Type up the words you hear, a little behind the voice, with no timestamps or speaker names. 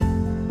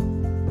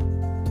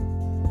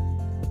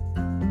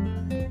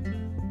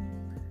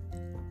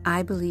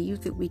I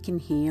believe that we can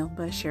heal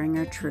by sharing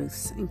our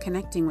truths and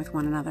connecting with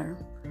one another.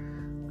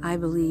 I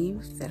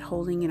believe that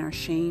holding in our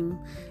shame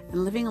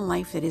and living a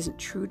life that isn't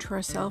true to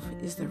ourselves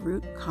is the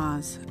root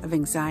cause of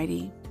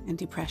anxiety and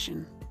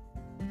depression.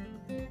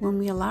 When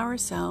we allow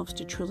ourselves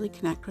to truly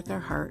connect with our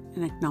heart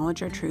and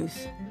acknowledge our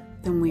truth,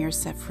 then we are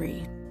set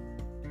free.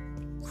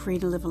 Free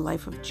to live a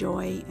life of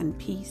joy and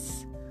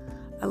peace,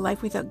 a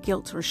life without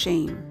guilt or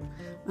shame.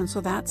 And so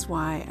that's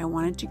why I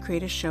wanted to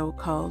create a show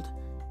called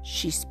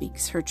She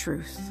Speaks Her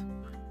Truth.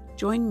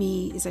 Join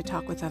me as I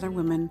talk with other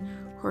women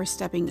who are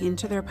stepping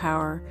into their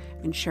power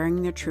and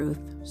sharing their truth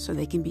so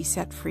they can be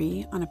set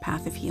free on a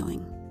path of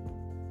healing.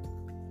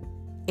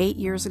 8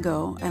 years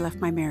ago, I left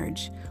my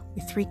marriage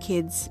with 3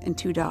 kids and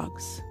 2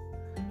 dogs.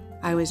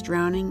 I was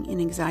drowning in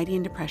anxiety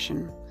and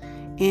depression,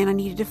 and I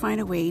needed to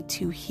find a way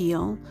to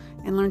heal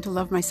and learn to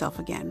love myself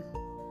again.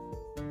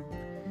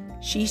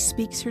 She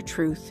Speaks Her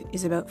Truth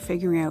is about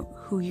figuring out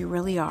who you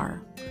really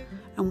are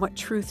and what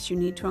truths you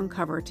need to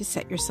uncover to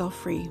set yourself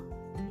free.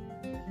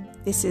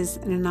 This is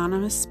an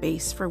anonymous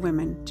space for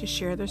women to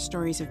share their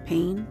stories of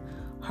pain,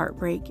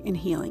 heartbreak, and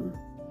healing.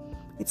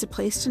 It's a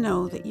place to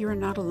know that you are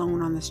not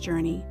alone on this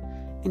journey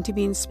and to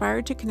be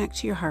inspired to connect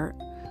to your heart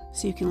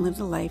so you can live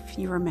the life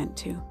you are meant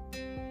to.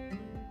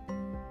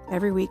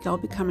 Every week I'll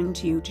be coming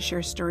to you to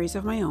share stories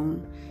of my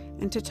own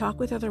and to talk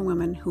with other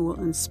women who will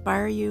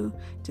inspire you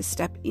to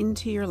step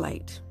into your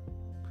light.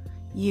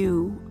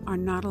 You are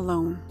not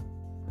alone.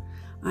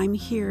 I'm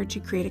here to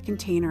create a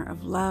container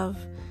of love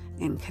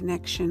and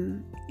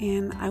connection,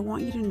 and I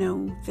want you to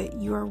know that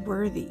you are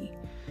worthy,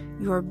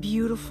 you are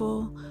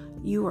beautiful,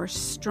 you are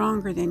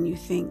stronger than you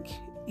think,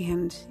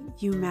 and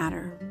you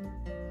matter.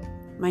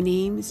 My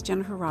name is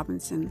Jennifer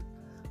Robinson.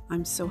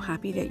 I'm so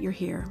happy that you're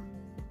here.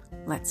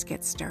 Let's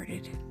get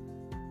started.